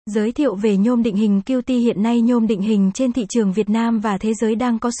Giới thiệu về nhôm định hình QT. Hiện nay nhôm định hình trên thị trường Việt Nam và thế giới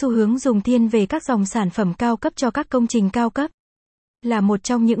đang có xu hướng dùng thiên về các dòng sản phẩm cao cấp cho các công trình cao cấp. Là một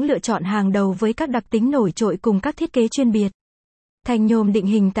trong những lựa chọn hàng đầu với các đặc tính nổi trội cùng các thiết kế chuyên biệt. Thanh nhôm định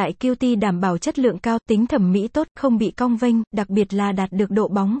hình tại QT đảm bảo chất lượng cao, tính thẩm mỹ tốt, không bị cong vênh, đặc biệt là đạt được độ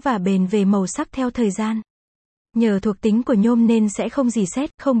bóng và bền về màu sắc theo thời gian. Nhờ thuộc tính của nhôm nên sẽ không rỉ sét,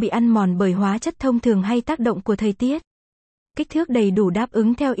 không bị ăn mòn bởi hóa chất thông thường hay tác động của thời tiết. Kích thước đầy đủ đáp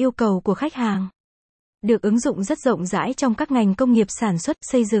ứng theo yêu cầu của khách hàng. Được ứng dụng rất rộng rãi trong các ngành công nghiệp sản xuất,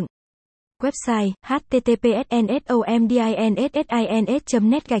 xây dựng. Website: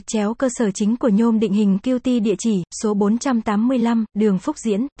 https://nsomdins.net. Cơ sở chính của nhôm định hình QT. Địa chỉ: số 485, đường Phúc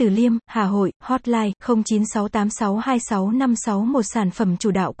Diễn, Từ Liêm, Hà Nội. Hotline: 0968626561. Sản phẩm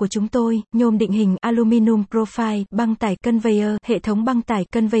chủ đạo của chúng tôi: nhôm định hình, aluminum profile, băng tải, conveyor, hệ thống băng tải,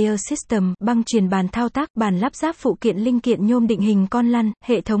 conveyor system, băng truyền bàn thao tác, bàn lắp ráp phụ kiện linh kiện nhôm định hình, con lăn,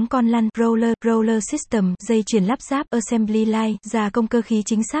 hệ thống con lăn, roller system, dây chuyền lắp ráp, assembly line, gia công cơ khí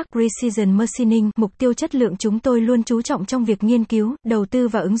chính xác, precision machining. Mục tiêu chất lượng: chúng tôi luôn chú trọng trong việc nghiên cứu, đầu tư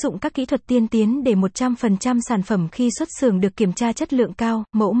và ứng dụng các kỹ thuật tiên tiến để 100% sản phẩm khi xuất xưởng được kiểm tra chất lượng cao,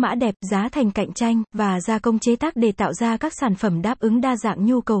 mẫu mã đẹp, giá thành cạnh tranh, và gia công chế tác để tạo ra các sản phẩm đáp ứng đa dạng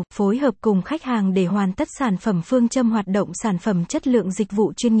nhu cầu, phối hợp cùng khách hàng để hoàn tất sản phẩm. Phương châm hoạt động: sản phẩm chất lượng, dịch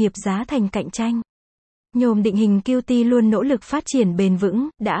vụ chuyên nghiệp, giá thành cạnh tranh. Nhôm định hình QT luôn nỗ lực phát triển bền vững,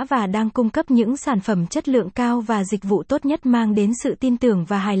 đã và đang cung cấp những sản phẩm chất lượng cao và dịch vụ tốt nhất, mang đến sự tin tưởng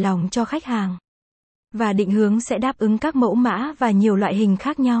và hài lòng cho khách hàng. Và định hướng sẽ đáp ứng các mẫu mã và nhiều loại hình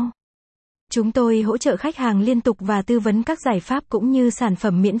khác nhau. Chúng tôi hỗ trợ khách hàng liên tục và tư vấn các giải pháp cũng như sản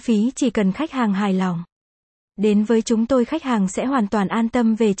phẩm miễn phí chỉ cần khách hàng hài lòng. Đến với chúng tôi, khách hàng sẽ hoàn toàn an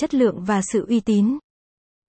tâm về chất lượng và sự uy tín.